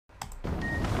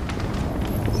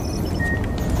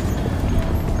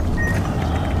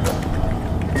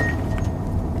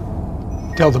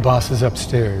Tell the bosses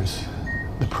upstairs.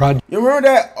 The project. You remember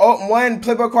that one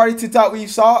Playboy Cardi TikTok we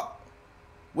saw?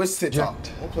 Which TikTok?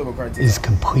 What Playboy Cardi TikTok? Is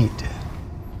complete.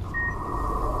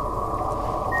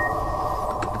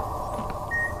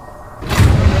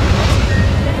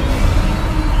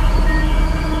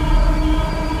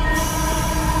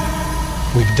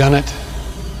 We've done it.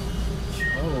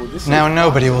 Now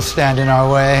nobody will stand in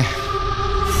our way.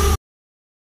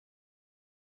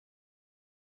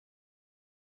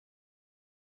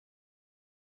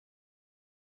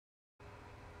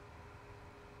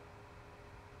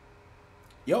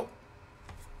 Yo.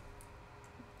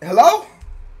 Hello?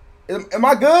 Am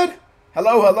I good?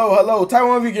 Hello, hello, hello. Type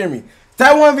 1 if you hear me.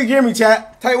 Type 1 if you hear me,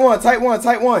 chat. Type 1, type 1,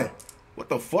 type 1. What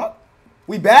the fuck?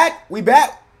 We back? We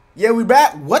back? Yeah, we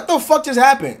back. What the fuck just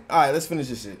happened? All right, let's finish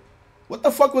this shit. What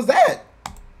the fuck was that?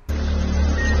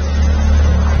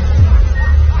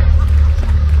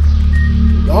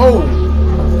 Yo.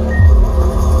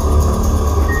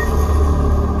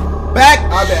 Back.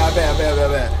 I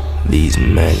bet. These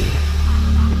men,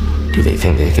 do they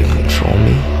think they can control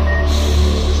me?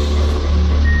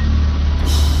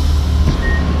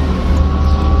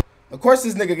 Of course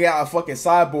this nigga got a fucking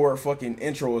sideboard fucking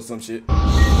intro or some shit.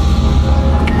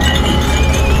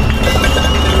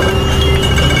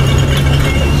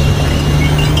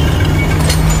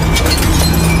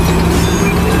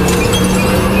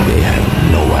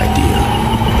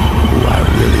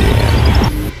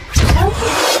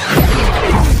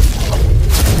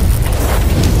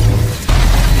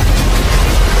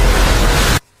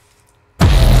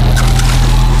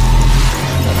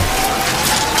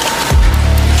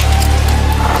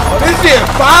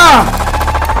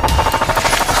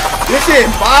 This shit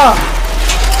fire.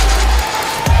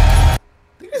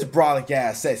 Look at this brolic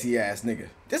ass, sexy ass nigga.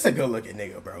 This a good looking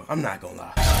nigga, bro. I'm not gonna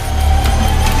lie.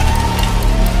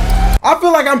 I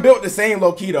feel like I'm built the same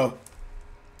low key though.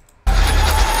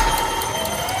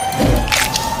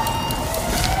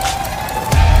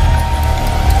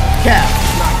 Cap,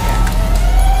 not cap.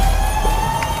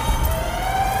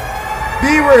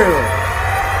 Be real.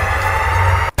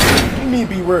 What do you mean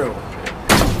be real?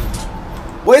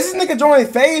 Wait, is this nigga joining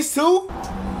Faze too?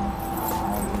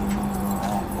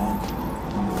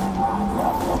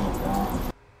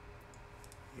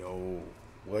 Yo,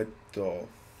 what the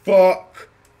fuck?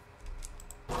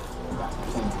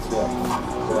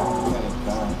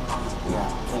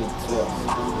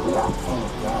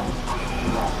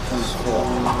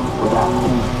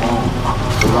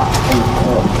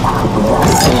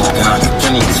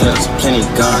 Plenty tips, plenty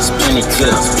guns, plenty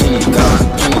tips, plenty guns,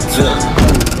 plenty tips.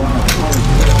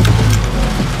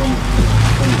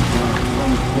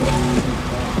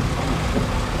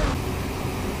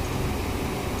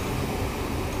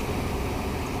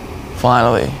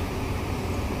 Finally,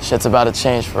 shit's about to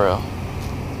change for real.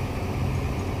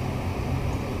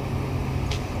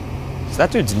 Does that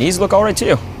dude's knees look alright to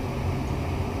you?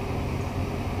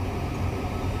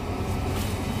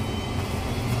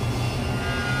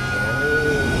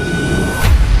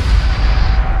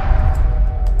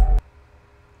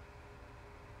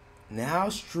 Now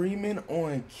streaming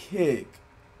on Kick.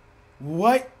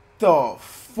 What the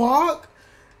fuck?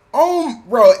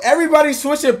 Bro, everybody's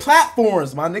switching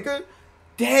platforms, my nigga.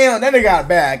 Damn, that nigga got a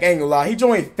bag. Ain't gonna lie. He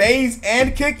joined Faze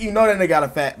and Kick. You know that nigga got a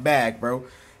fat bag, bro.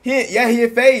 He in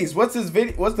Faze. What's his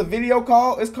video? What's the video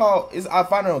called? I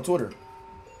found it on Twitter.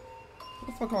 What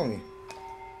the fuck calling me?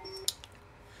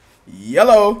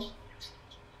 Yellow.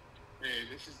 Hey,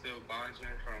 this is Bill Bondsman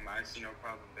from I See No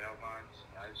Problem Bail Bonds.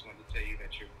 I just wanted to tell you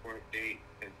that your court date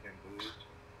has been moved.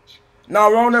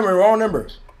 No, wrong number. Wrong number?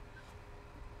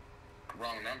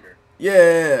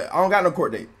 Yeah, I don't got no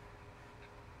court date.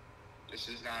 This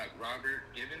is not Robert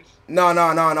Givens? No,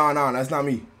 that's not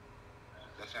me.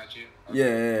 That's not you? Okay.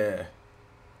 Yeah.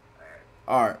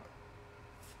 Alright.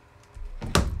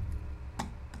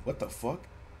 What the fuck?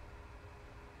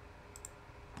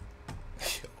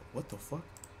 What the fuck?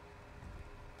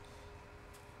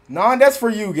 Nah, that's for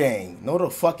you, gang. No,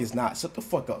 the fuck is not. Shut the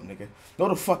fuck up, nigga. No,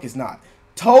 the fuck is not.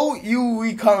 Told you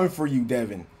we coming for you,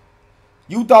 Devin.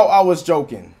 You thought I was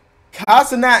joking.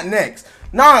 Casa not next.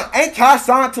 Nah, ain't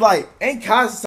Casa to like, ain't Casa